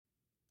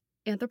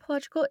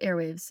Anthropological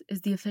Airwaves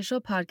is the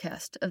official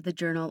podcast of the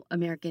journal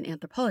American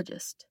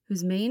Anthropologist,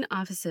 whose main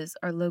offices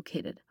are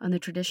located on the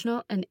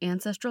traditional and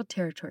ancestral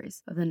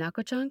territories of the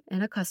Nacotchunk,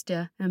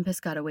 Anacostia, and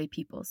Piscataway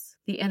peoples.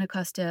 The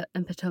Anacostia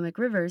and Potomac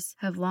rivers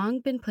have long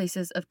been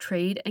places of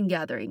trade and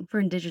gathering for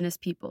Indigenous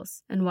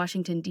peoples, and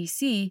Washington,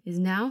 D.C. is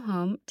now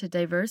home to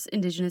diverse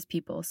Indigenous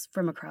peoples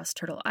from across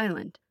Turtle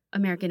Island.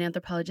 American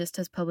Anthropologist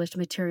has published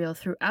material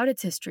throughout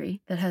its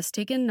history that has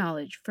taken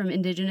knowledge from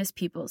Indigenous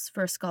peoples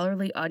for a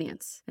scholarly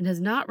audience and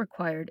has not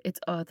required its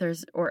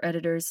authors or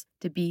editors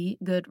to be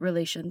good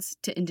relations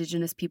to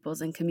Indigenous peoples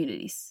and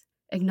communities.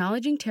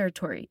 Acknowledging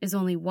territory is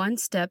only one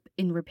step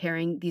in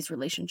repairing these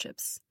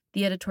relationships.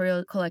 The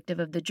editorial collective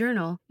of the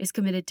journal is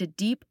committed to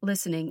deep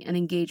listening and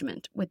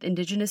engagement with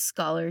Indigenous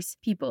scholars,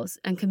 peoples,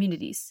 and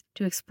communities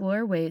to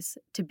explore ways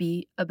to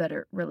be a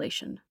better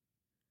relation.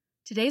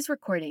 Today's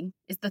recording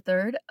is the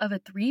third of a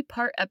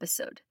three-part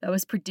episode that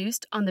was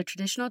produced on the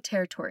traditional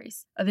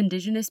territories of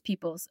Indigenous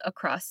peoples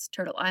across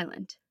Turtle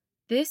Island.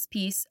 This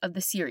piece of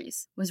the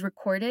series was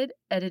recorded,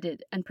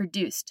 edited, and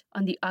produced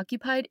on the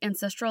occupied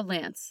ancestral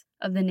lands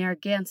of the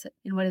Narragansett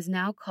in what is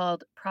now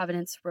called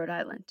Providence, Rhode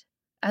Island.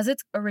 As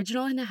its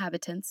original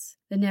inhabitants,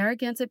 the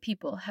Narragansett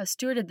people have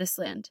stewarded this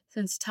land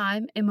since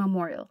time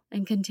immemorial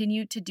and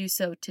continue to do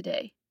so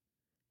today.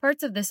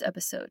 Parts of this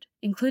episode,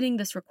 including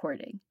this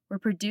recording, were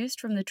produced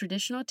from the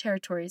traditional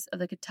territories of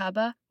the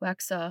Catawba,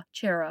 Waxhaw,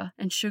 Chera,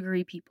 and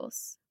Sugaree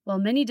peoples. While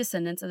many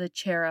descendants of the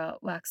Chera,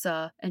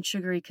 Waxhaw, and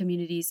Sugaree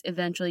communities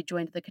eventually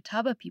joined the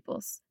Catawba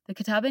peoples, the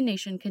Catawba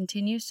Nation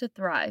continues to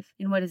thrive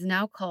in what is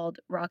now called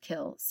Rock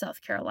Hill,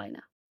 South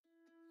Carolina.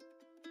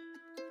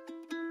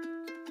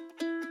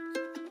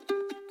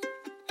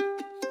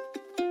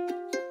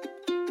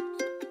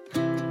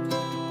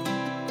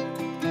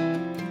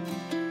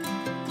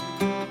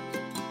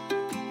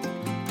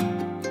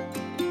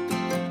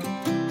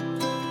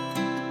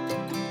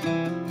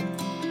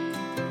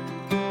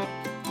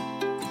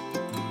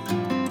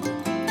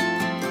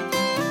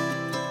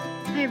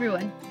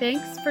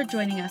 Thanks for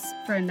joining us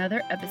for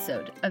another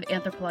episode of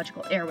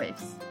Anthropological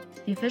Airwaves,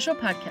 the official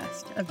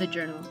podcast of the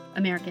journal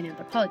American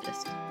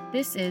Anthropologist.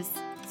 This is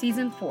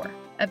Season 4,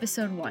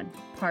 Episode 1,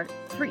 Part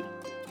 3.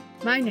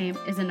 My name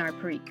is Anar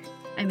Parikh.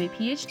 I'm a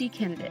PhD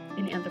candidate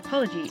in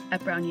anthropology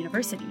at Brown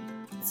University.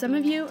 Some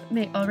of you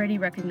may already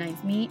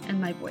recognize me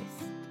and my voice,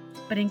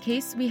 but in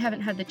case we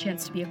haven't had the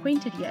chance to be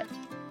acquainted yet,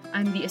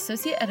 I'm the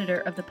associate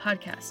editor of the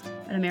podcast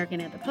at American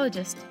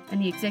Anthropologist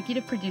and the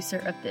executive producer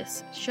of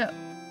this show.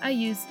 I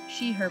use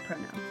she, her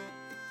pronouns.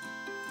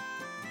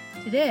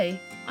 Today,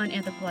 on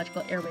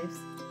Anthropological Airwaves,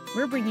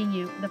 we're bringing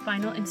you the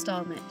final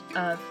installment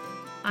of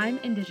I'm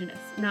Indigenous,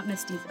 Not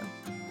Mestizo,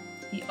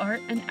 the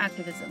art and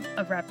activism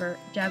of rapper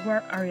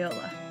Jaguar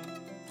Arreola,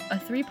 a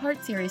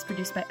three-part series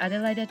produced by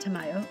Adelaida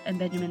Tamayo and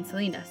Benjamin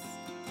Salinas,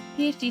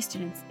 PhD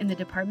students in the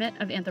Department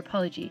of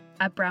Anthropology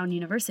at Brown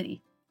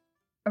University.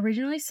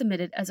 Originally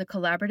submitted as a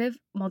collaborative,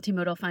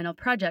 multimodal final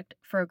project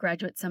for a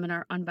graduate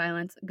seminar on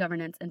violence,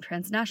 governance, and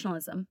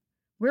transnationalism,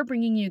 we're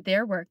bringing you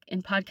their work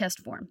in podcast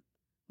form,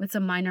 with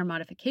some minor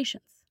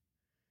modifications.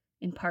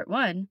 In Part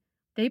 1,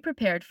 they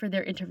prepared for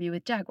their interview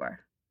with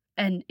Jaguar,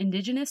 an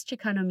Indigenous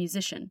Chicano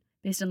musician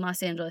based in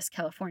Los Angeles,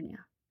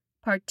 California.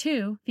 Part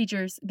 2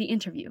 features the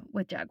interview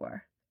with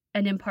Jaguar.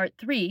 And in Part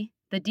 3,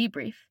 the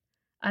debrief,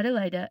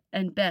 Adelaida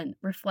and Ben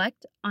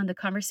reflect on the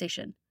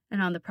conversation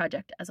and on the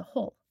project as a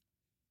whole.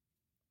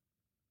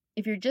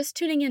 If you're just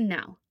tuning in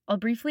now, I'll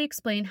briefly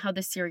explain how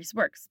this series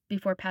works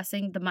before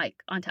passing the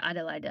mic on to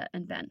Adelaida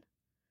and Ben.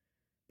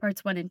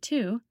 Parts 1 and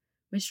 2,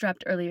 which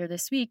dropped earlier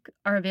this week,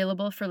 are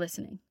available for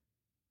listening.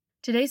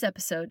 Today's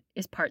episode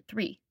is Part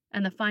 3,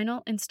 and the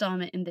final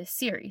installment in this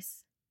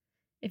series.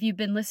 If you've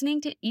been listening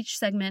to each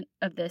segment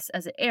of this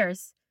as it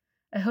airs,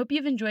 I hope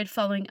you've enjoyed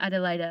following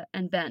Adelaida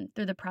and Ben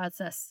through the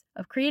process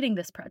of creating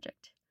this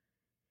project.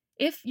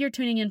 If you're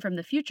tuning in from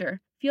the future,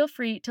 feel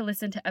free to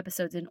listen to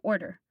episodes in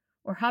order,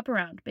 or hop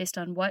around based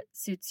on what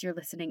suits your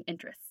listening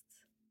interests.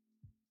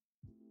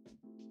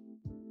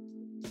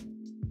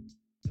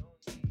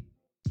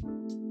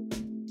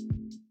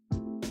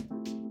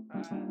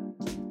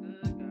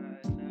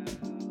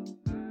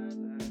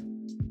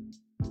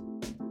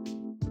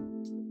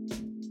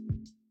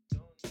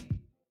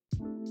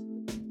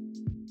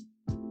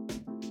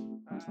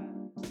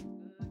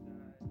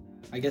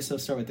 I guess I'll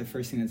start with the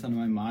first thing that's on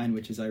my mind,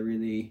 which is I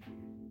really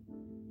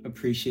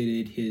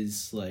appreciated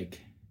his,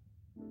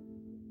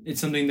 it's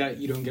something that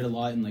you don't get a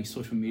lot in,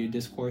 social media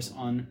discourse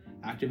on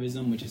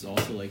activism, which is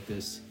also,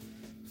 this,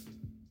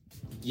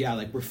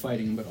 we're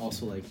fighting, but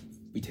also,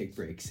 we take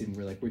breaks, and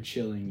we're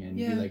chilling, and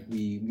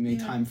we make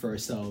time for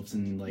ourselves,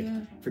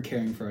 and, for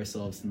caring for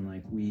ourselves, and,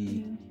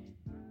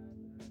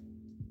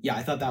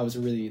 I thought that was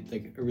a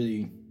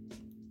really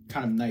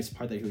kind of nice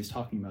part that he was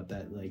talking about,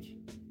 that,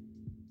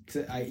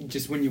 cause I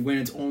just, when you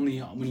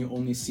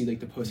only see,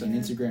 the post on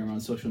Instagram or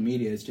on social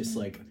media, it's just,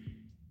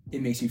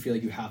 it makes you feel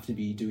like you have to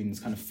be doing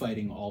this kind of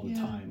fighting all the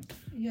time.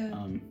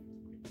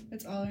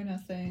 It's all or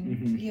nothing.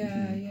 Mm-hmm,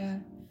 yeah.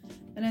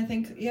 And I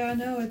think,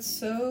 it's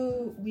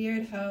so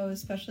weird how,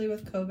 especially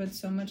with COVID,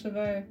 so much of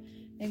our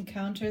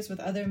encounters with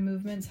other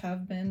movements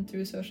have been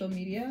through social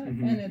media.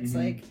 And it's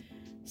like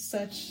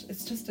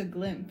it's just a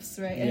glimpse,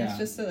 right? And it's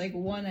just like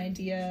one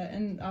idea.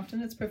 And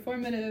often it's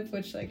performative,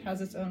 which like has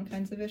its own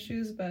kinds of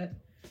issues. But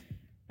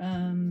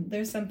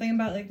there's something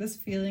about like this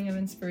feeling of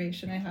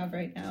inspiration I have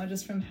right now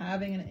just from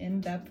having an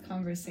in-depth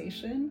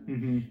conversation.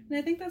 And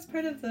I think that's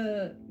part of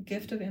the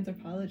gift of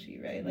anthropology,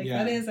 right? Like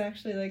that is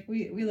actually like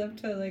we love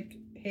to like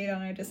hate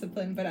on our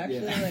discipline, but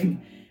actually like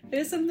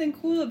there's something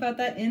cool about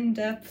that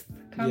in-depth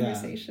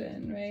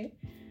conversation, right?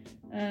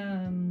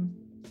 And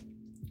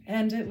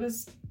it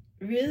was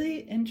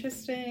really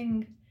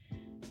interesting,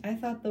 I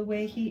thought, the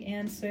way he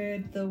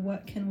answered the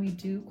 "what can we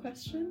do"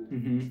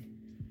 question.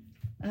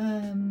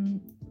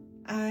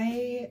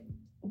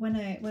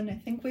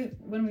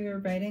 When we were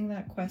writing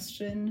that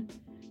question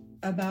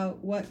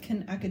about what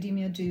can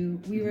academia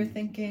do, we were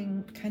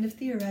thinking kind of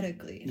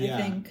theoretically.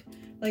 I think,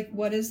 like,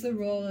 what is the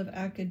role of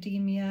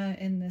academia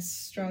in this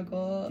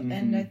struggle?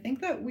 And I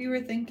think that we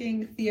were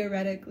thinking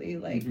theoretically,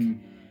 like,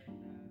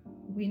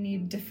 we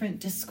need different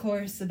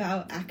discourse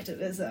about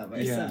activism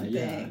or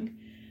something.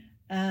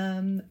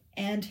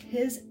 And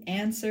his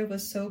answer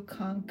was so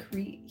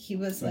concrete. He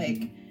was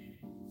like,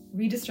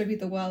 redistribute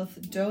the wealth,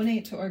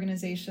 donate to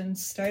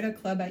organizations, start a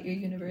club at your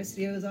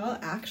university. It was all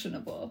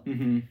actionable.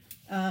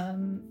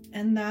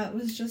 And that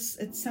was just,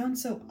 it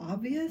sounds so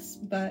obvious,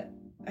 but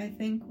I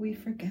think we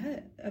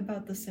forget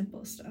about the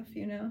simple stuff,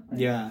 you know?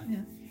 Like,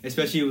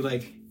 especially with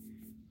like,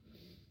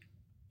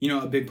 you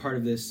know, a big part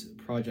of this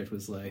project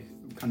was like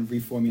kind of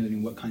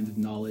reformulating what kinds of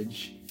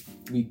knowledge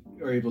we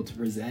are able to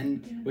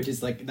present, which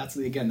is like, that's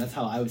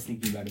how I was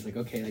thinking about it. It's like,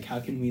 okay, like how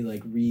can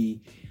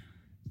we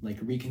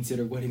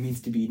reconsider what it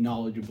means to be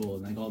knowledgeable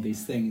and like all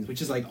these things,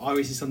 which is like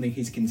obviously something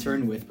he's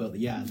concerned with, but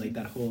like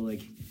that whole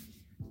like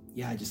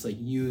just like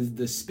use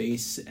the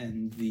space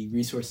and the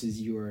resources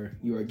you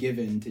are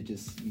given to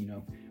just, you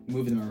know,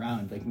 move them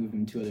around, like move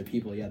them to other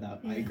people.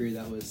 I agree,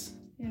 that was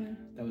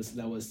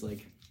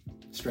like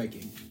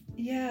striking.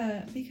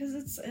 Because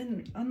it's,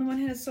 and on the one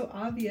hand it's so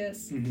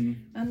obvious, and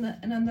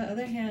on the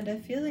other hand I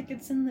feel like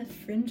it's in the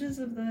fringes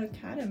of the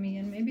academy,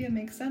 and maybe it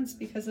makes sense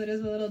because it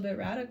is a little bit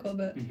radical,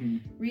 but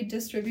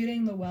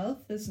redistributing the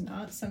wealth is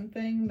not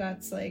something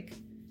that's like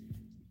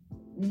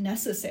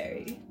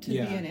necessary to be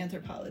an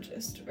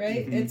anthropologist,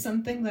 right? It's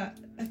something that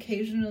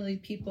occasionally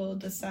people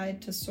decide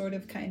to sort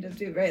of kind of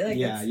do, right? Like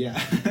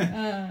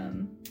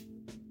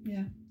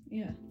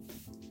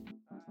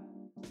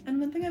And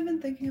one thing I've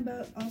been thinking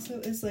about also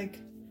is like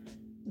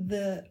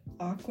the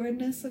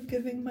awkwardness of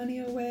giving money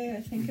away.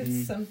 I think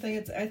it's something,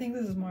 I think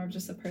this is more of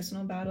just a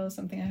personal battle,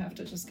 something I have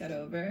to just get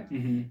over.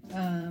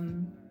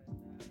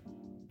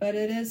 But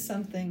it is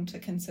something to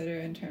consider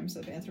in terms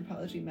of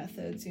anthropology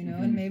methods, you know,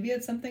 and maybe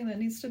it's something that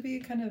needs to be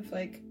kind of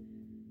like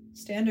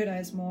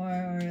standardized more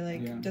or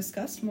like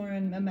discussed more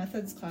in a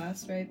methods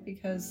class, right?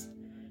 Because,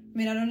 I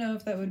mean, I don't know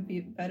if that would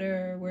be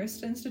better or worse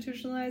to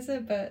institutionalize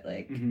it, but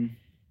like,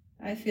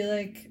 I feel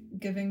like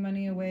giving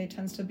money away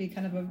tends to be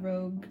kind of a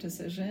rogue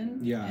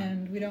decision.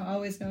 And we don't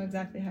always know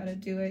exactly how to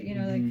do it, you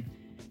know, like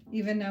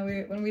even now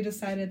when we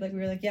decided, like, we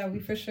were like, we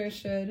for sure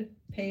should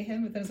pay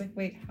him, but then I was like,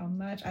 wait, how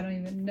much? I don't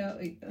even know.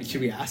 Should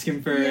we ask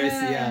him first?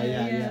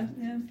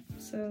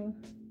 So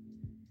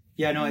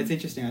no, it's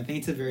interesting. I think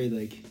it's a very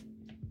like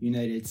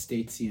United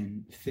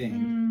Statesian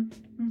thing.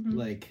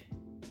 Like,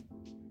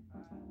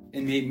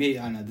 and maybe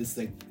I don't know, this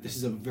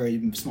is a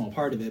very small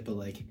part of it, but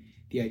like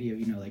the idea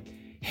of, you know, like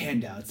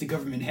handouts, the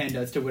government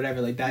handouts to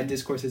whatever, like that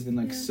discourse has been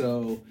like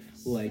especially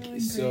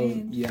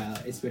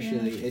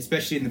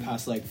in the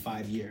past like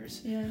 5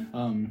 years.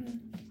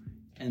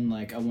 And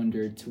like I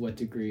wonder to what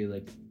degree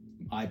like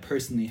I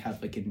personally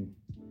have like in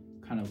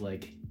kind of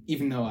like,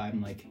 even though I'm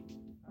like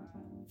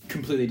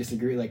completely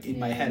disagree, like in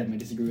my head I'm gonna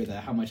disagree with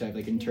that, how much I've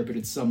like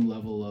interpreted some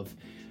level of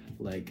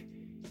like,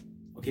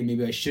 okay,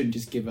 maybe I shouldn't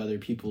just give other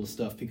people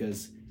stuff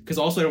because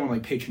also I don't want to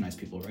like patronize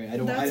people, right?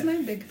 That's my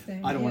big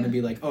thing. I don't want to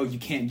be like, oh, you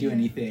can't do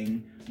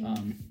anything.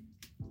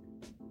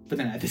 But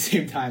then at the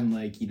same time,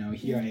 like, you know,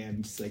 here I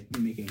am just like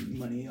making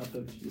money off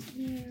of just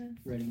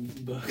writing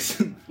books.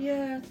 And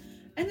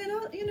then,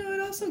 you know, it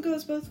also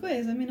goes both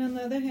ways. I mean, on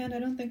the other hand, I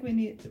don't think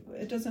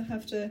it doesn't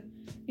have to,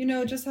 you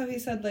know, just how he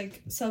said,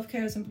 like,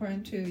 self-care is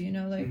important too, you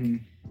know, like,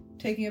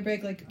 taking a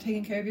break, like,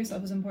 taking care of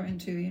yourself is important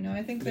too, you know.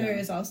 I think there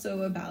is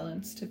also a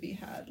balance to be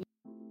had,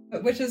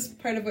 which is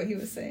part of what he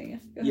was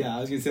saying. I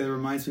was gonna say, that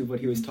reminds me of what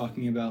he was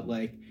talking about,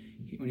 like,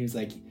 when he was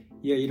like,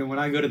 you know, when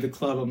I go to the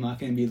club, I'm not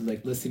going to be,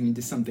 like, listening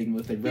to something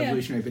with, like,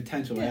 revolutionary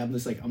potential. Right? I'm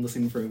just, like, I'm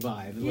listening for a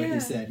vibe, is what he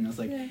said. And I was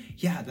like,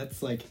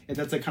 that's, like, and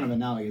that's, like, kind of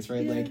analogous,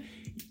 right? Like,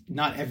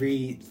 not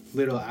every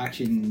little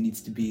action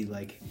needs to be,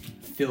 like,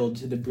 filled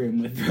to the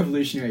brim with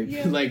revolutionary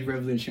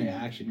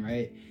action,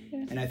 right?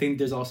 And I think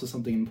there's also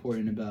something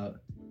important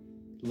about,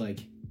 like,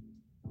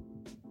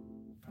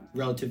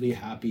 relatively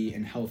happy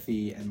and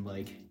healthy and,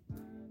 like,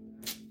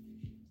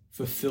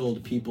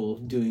 fulfilled people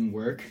doing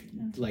work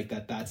like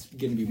that's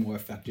gonna be more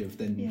effective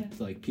than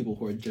like people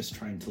who are just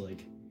trying to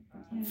like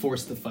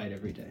forced to fight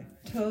every day.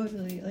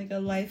 Totally. Like a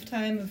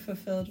lifetime of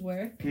fulfilled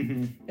work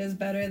is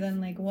better than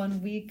like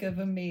 1 week of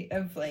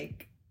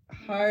like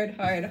hard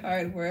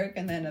work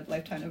and then a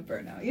lifetime of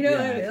burnout. You know,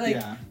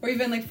 or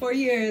even like 4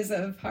 years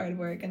of hard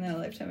work and then a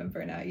lifetime of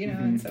burnout, you know,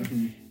 and so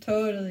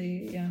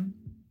totally, yeah.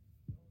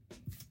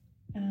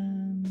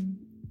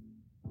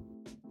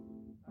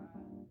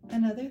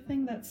 Another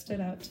thing that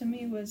stood out to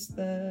me was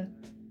the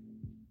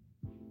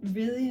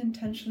really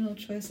intentional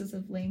choices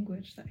of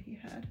language that he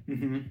had.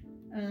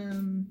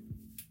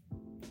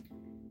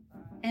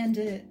 And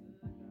it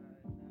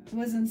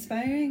was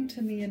inspiring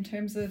to me in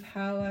terms of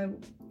how I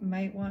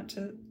might want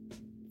to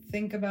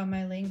think about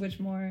my language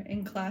more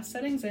in class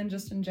settings and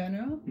just in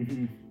general.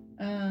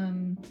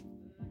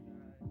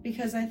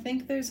 Because I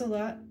think there's a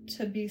lot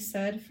to be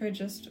said for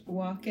just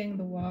walking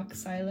the walk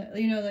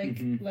silently, you know,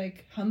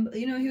 like humble,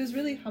 you know, he was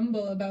really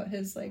humble about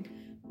his like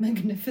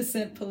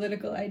magnificent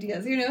political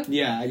ideas, you know?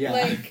 Yeah.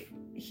 Like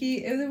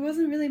there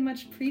wasn't really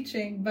much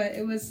preaching, but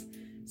it was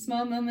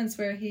small moments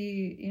where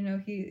he, you know,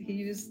 he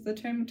used the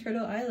term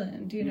Turtle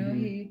Island, you know,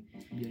 he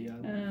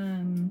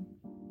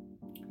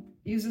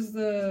uses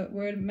the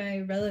word my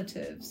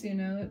relatives, you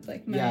know,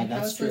 like my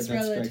houseless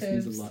relatives.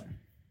 That strikes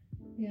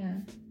me a lot.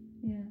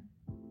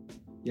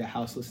 Yeah,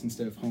 houseless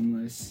instead of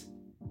homeless.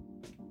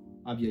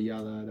 Abya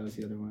Yala, that was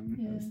the other one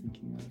I was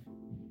thinking of.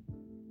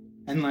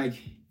 And like,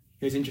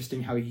 it was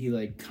interesting how he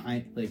like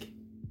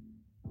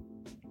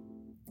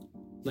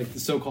the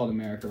so-called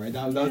America, right?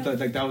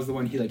 That was the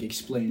one he like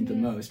explained the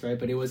most, right?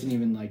 But it wasn't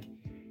even like.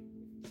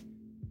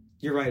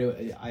 You're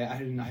right. I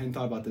hadn't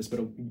thought about this,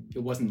 but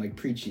it wasn't like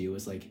preachy. It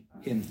was like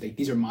him. Like,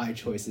 these are my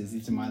choices.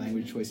 These are my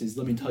language choices.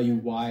 Let me tell you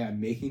why I'm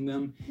making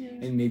them,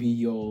 and maybe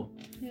you'll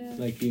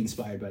like be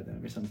inspired by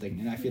them or something.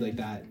 And I feel like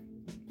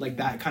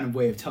that kind of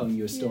way of telling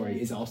you a story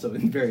is also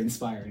very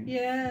inspiring.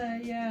 Yeah,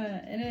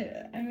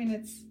 and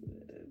it's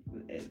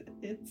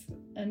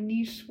a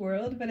niche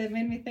world, but it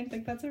made me think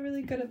like that's a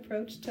really good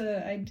approach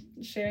to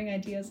sharing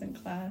ideas in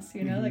class.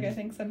 You know, like I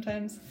think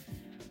sometimes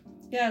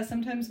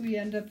we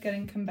end up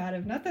getting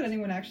combative. Not that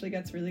anyone actually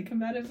gets really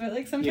combative, but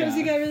like sometimes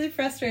you get really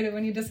frustrated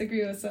when you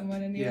disagree with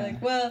someone and you're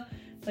like, well,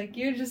 like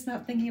you're just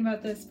not thinking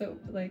about this, but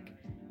like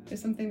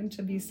there's something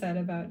to be said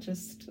about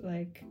just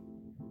like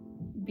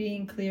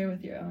being clear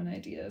with your own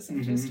ideas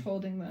and just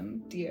holding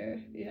them dear.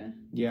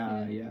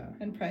 Yeah,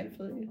 and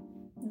pridefully.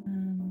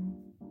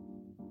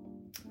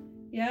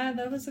 Yeah,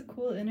 that was a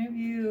cool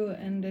interview,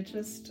 and it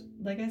just,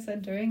 like I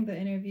said during the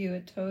interview,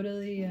 it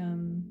totally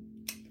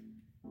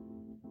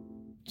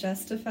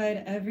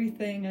justified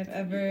everything I've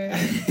ever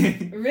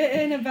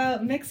written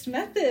about mixed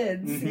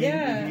methods.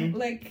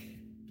 Like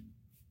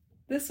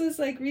this was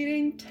like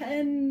reading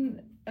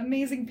 10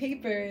 amazing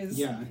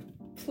papers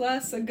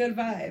plus a good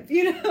vibe,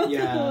 you know?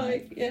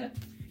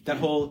 That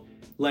whole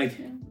like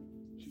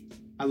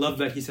I love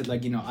that he said,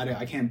 like, you know,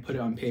 I can't put it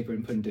on paper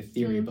and put it into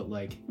theory, but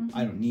like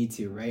I don't need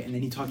to, right? And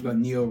then he talked about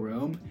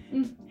Neo-Rome.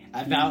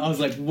 And I was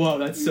like, whoa,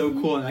 that's so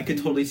cool. And I could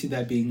totally see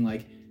that being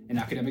like an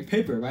academic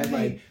paper, right?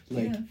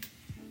 Like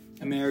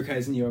America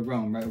is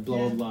Neo-Rome, right? Or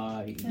blah, blah,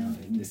 blah, you know,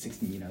 in the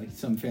 60s, you know,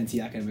 some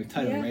fancy academic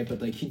title, right? But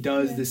like he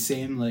does the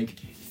same like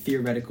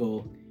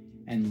theoretical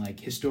and like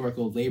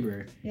historical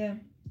labor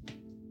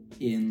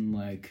in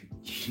like,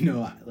 you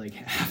know, like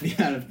half the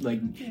amount of,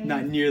 like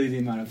not nearly the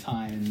amount of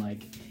time, and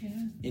like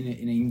in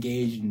an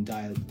engaged and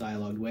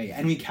dialogued way.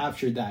 And we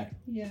captured that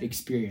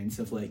experience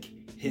of like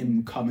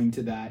him coming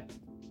to that,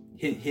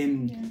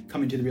 him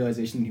coming to the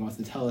realization that he wants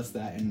to tell us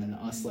that, and then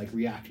us like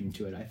reacting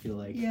to it. I feel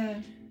like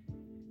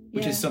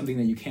which is something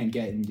that you can't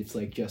get, and it's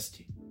like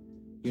just,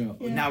 you know,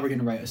 now we're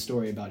gonna write a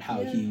story about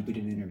how we did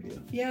an interview.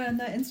 Yeah, and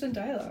that instant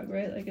dialogue,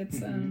 right? Like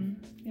it's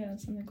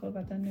it's something cool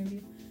about that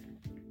interview.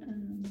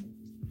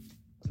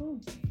 Cool.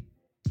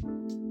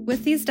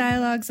 With these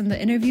dialogues and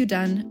the interview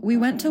done, we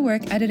went to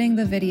work editing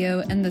the video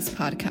and this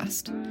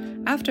podcast.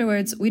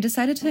 Afterwards, we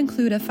decided to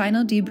include a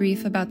final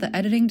debrief about the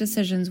editing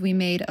decisions we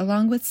made,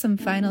 along with some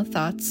final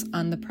thoughts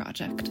on the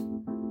project.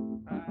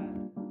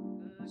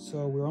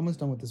 So we're almost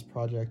done with this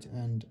project,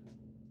 and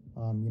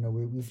you know,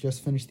 we've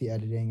just finished the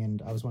editing,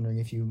 and I was wondering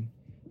if you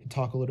could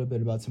talk a little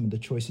bit about some of the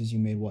choices you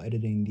made while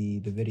editing the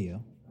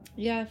video.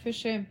 Yeah, for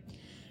sure.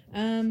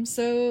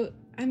 So,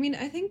 I mean,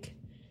 I think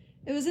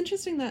it was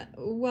interesting that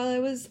while I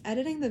was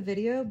editing the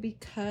video,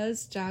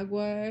 because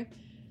Jaguar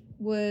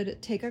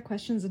would take our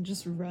questions and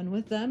just run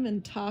with them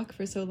and talk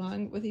for so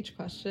long with each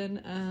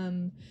question,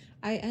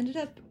 I ended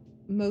up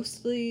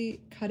mostly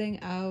cutting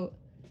out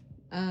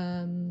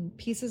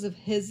pieces of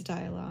his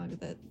dialogue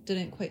that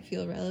didn't quite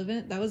feel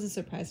relevant. That was a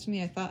surprise to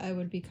me. I thought I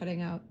would be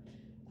cutting out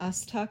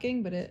us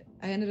talking, but I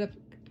ended up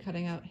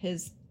cutting out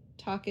his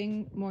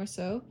talking more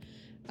so.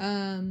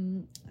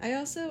 I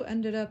also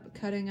ended up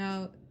cutting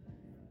out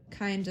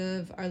kind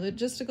of our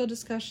logistical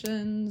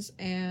discussions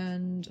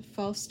and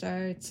false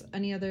starts,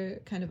 any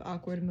other kind of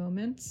awkward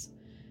moments.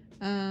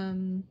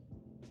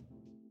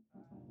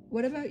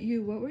 What about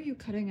you? What were you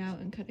cutting out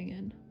and cutting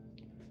in?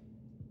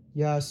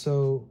 Yeah,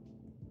 so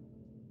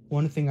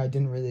one thing I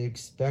didn't really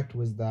expect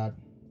was that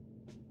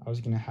I was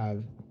going to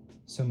have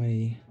so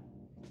many,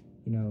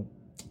 you know,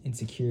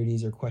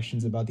 insecurities or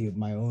questions about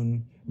my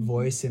own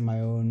voice and my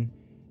own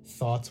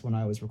thoughts when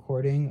I was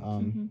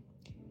recording.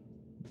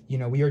 You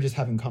know, we were just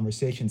having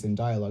conversations and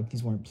dialogue.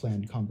 These weren't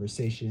planned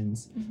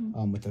conversations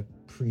with a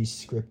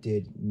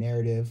pre-scripted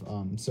narrative.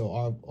 So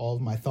all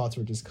of my thoughts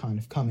were just kind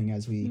of coming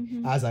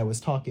as I was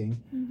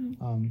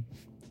talking,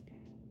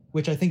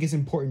 which I think is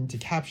important to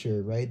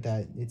capture, right?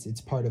 That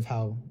it's part of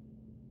how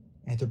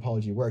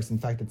anthropology works. In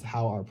fact, it's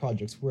how our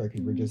projects work.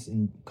 We're just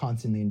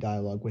constantly in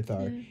dialogue with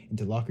our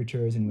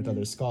interlocutors and with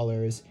other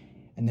scholars,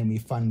 and then we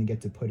finally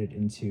get to put it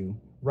into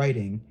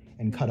writing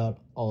and cut out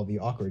all of the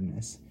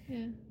awkwardness.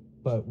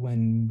 But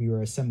when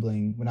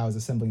I was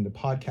assembling the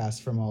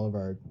podcast from all of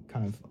our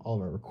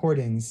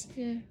recordings,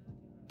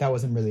 that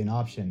wasn't really an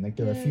option. Like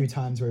there were a few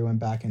times where we went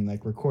back and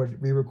like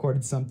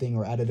re-recorded something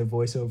or added a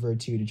voiceover or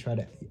two to try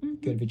to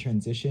get a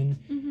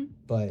transition.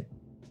 But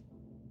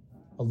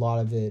a lot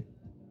of it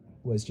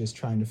was just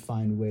trying to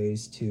find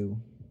ways to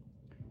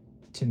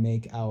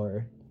make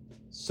our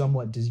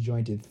somewhat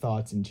disjointed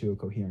thoughts into a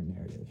coherent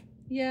narrative.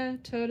 Yeah,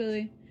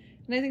 totally.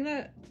 And I think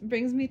that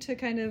brings me to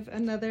kind of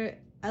another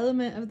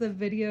element of the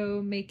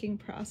video making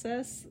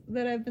process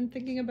that I've been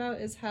thinking about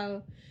is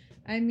how,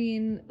 I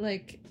mean,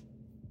 like,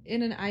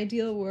 in an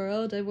ideal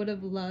world, I would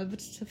have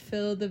loved to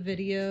fill the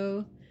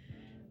video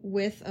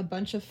with a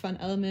bunch of fun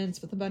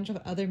elements, with a bunch of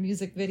other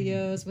music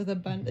videos, with a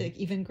bunch, like,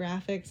 even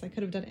graphics. I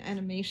could have done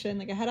animation.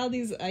 Like, I had all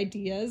these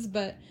ideas,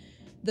 but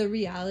the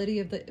reality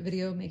of the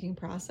video making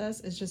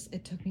process is just,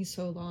 it took me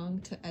so long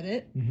to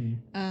edit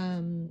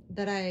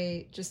that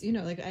I just, you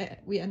know, like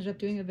we ended up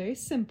doing a very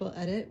simple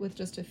edit with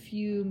just a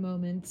few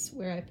moments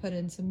where I put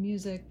in some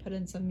music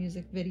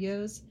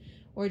videos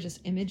or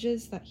just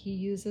images that he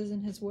uses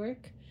in his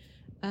work.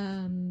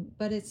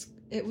 But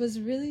it was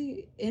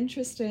really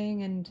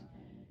interesting and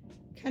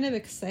kind of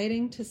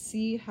exciting to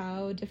see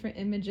how different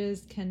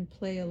images can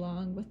play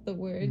along with the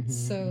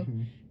words. So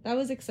that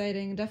was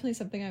exciting. Definitely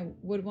something I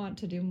would want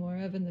to do more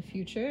of in the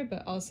future,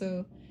 but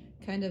also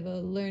kind of a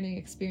learning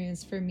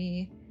experience for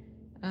me.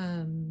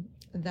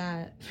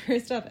 That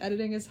first off,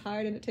 editing is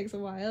hard and it takes a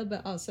while,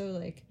 but also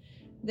like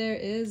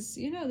there's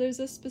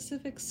a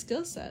specific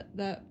skill set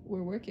that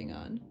we're working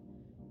on.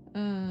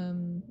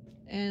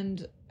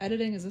 And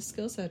editing is a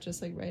skill set,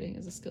 just like writing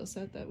is a skill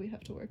set that we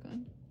have to work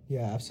on.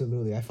 Yeah,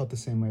 absolutely. I felt the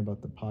same way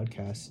about the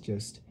podcast.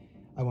 Just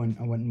I went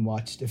and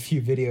watched a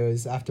few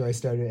videos after I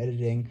started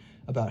editing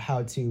about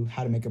how to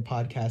make a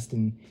podcast,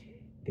 and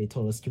they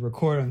told us to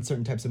record on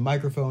certain types of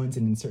microphones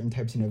and in certain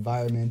types of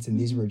environments, and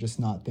these were just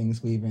not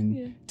things we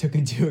even took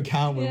into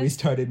account when we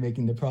started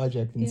making the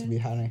project, and so we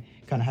had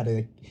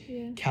to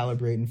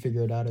calibrate and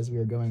figure it out as we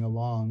were going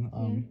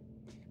along,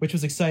 which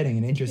was exciting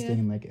and interesting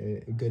and like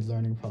a good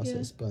learning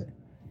process. But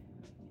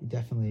it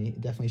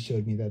definitely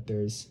showed me that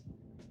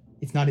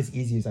it's not as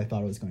easy as I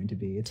thought it was going to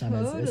be. It's not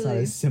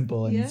as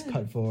simple and as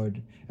cut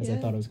forward as I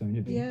thought it was going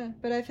to be. Yeah,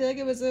 but I feel like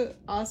it was an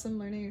awesome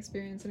learning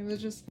experience, and it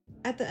was just,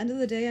 at the end of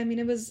the day, I mean,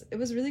 it was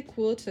really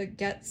cool to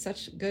get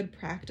such good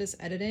practice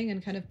editing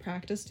and kind of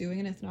practice doing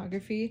an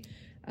ethnography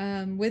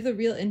with a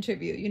real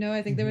interview. You know,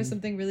 I think there was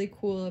something really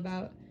cool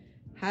about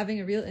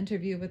having a real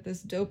interview with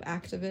this dope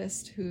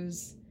activist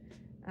who's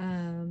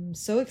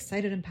so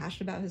excited and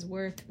passionate about his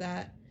work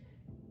that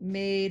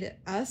made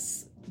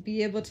us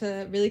be able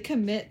to really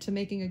commit to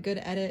making a good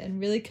edit and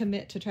really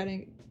commit to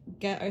trying to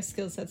get our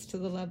skill sets to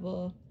the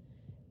level,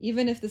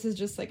 even if this is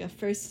just like a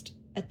first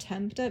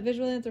attempt at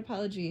visual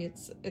anthropology.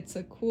 It's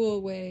a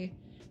cool way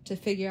to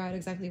figure out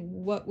exactly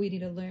what we need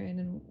to learn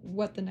and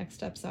what the next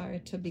steps are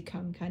to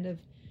become kind of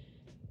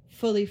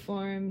fully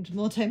formed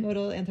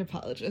multimodal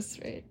anthropologists,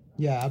 right?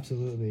 Yeah,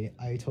 absolutely.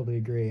 I totally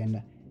agree.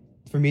 And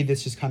for me,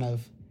 this just kind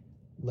of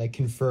like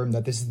confirmed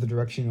that this is the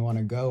direction we want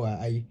to go.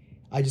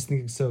 I just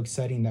think it's so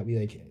exciting that we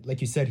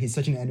like you said, he's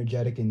such an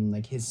energetic, and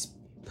like his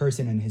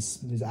person and his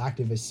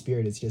activist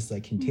spirit is just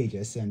like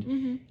contagious,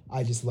 and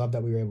I just love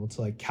that we were able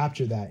to like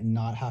capture that and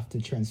not have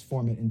to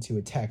transform it into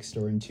a text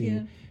or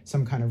into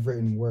some kind of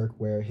written work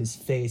where his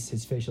face,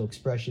 his facial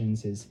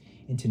expressions, his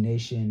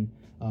intonation,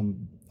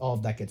 all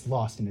of that gets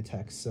lost in a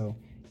text. So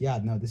yeah,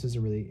 no, this was a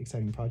really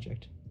exciting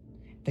project.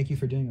 Thank you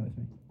for doing it with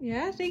me.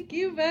 Yeah, thank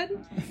you,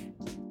 Ben.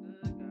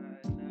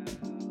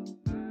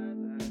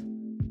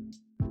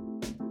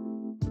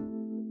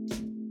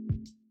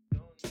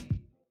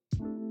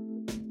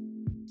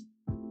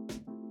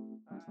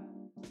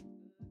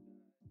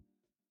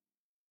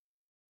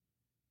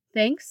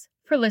 Thanks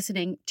for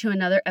listening to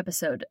another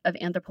episode of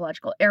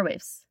Anthropological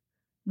Airwaves.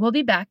 We'll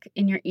be back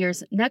in your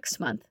ears next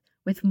month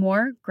with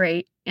more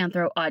great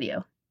anthro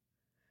audio.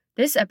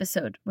 This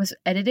episode was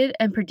edited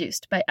and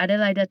produced by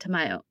Adelaida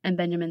Tamayo and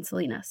Benjamin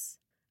Salinas.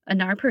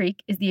 Anar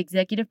Parikh is the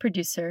executive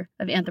producer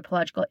of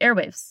Anthropological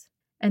Airwaves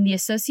and the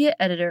associate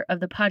editor of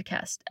the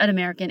podcast at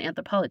American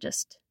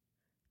Anthropologist.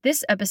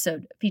 This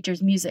episode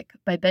features music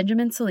by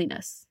Benjamin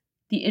Salinas.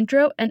 The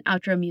intro and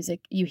outro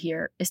music you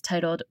hear is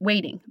titled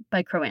Waiting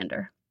by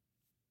Croander.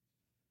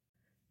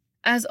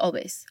 As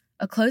always,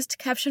 A closed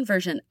caption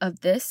version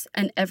of this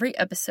and every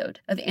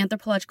episode of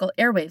Anthropological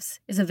Airwaves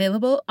is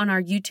available on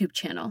our YouTube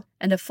channel,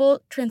 and a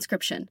full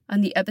transcription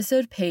on the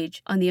episode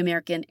page on the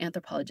American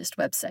Anthropologist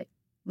website.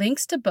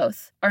 Links to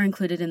both are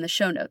included in the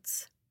show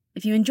notes.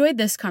 If you enjoyed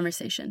this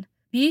conversation,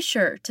 be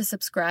sure to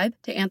subscribe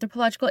to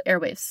Anthropological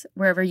Airwaves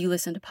wherever you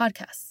listen to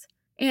podcasts.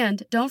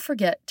 And don't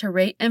forget to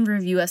rate and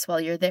review us while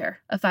you're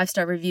there. A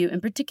 5-star review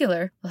in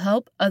particular will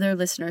help other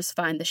listeners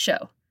find the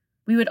show.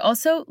 We would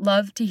also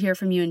love to hear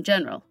from you in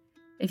general.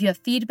 If you have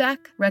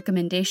feedback,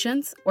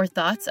 recommendations, or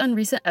thoughts on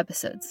recent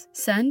episodes,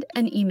 send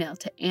an email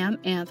to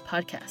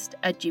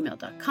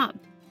amanthpodcast@gmail.com.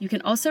 You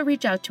can also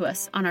reach out to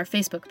us on our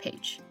Facebook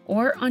page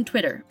or on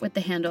Twitter with the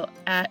handle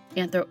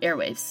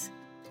 @AnthroAirwaves.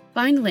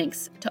 Find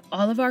links to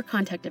all of our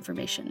contact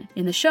information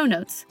in the show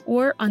notes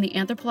or on the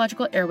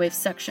Anthropological Airwaves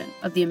section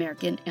of the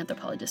American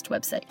Anthropologist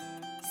website.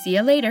 See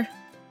you later!